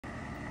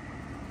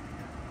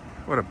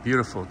What a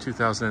beautiful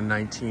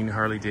 2019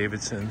 Harley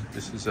Davidson.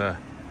 This is a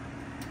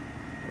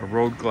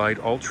Road Glide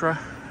Ultra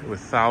with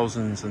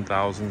thousands and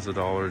thousands of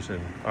dollars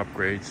in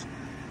upgrades.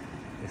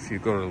 If you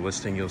go to the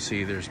listing, you'll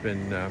see there's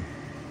been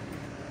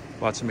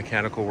lots of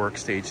mechanical work,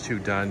 stage 2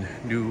 done,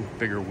 new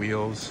bigger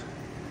wheels,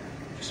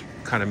 just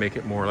kind of make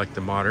it more like the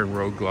modern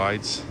Road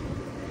Glides.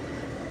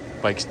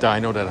 Bike's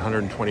dynoed at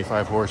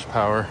 125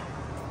 horsepower.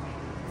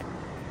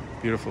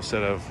 Beautiful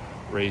set of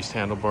raised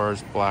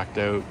handlebars, blacked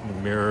out,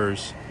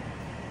 mirrors.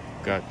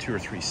 Got 2 or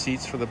 3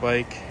 seats for the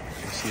bike.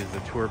 You see the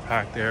tour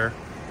pack there.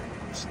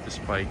 This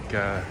bike,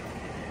 as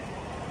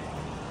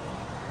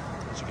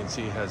you can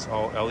see, has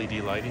all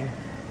LED lighting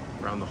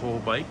around the whole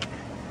bike.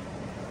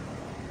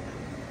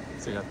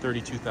 So you got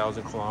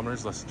 32,000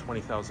 kilometers, less than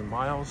 20,000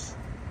 miles.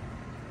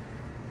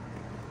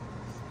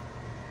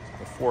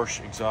 The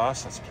Porsche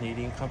exhaust, that's a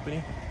Canadian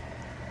company.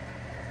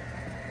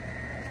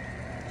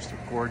 Just a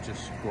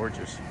gorgeous,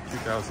 gorgeous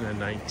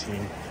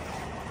 2019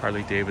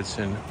 Harley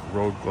Davidson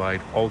Road Glide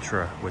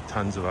Ultra with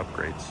tons of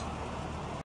upgrades.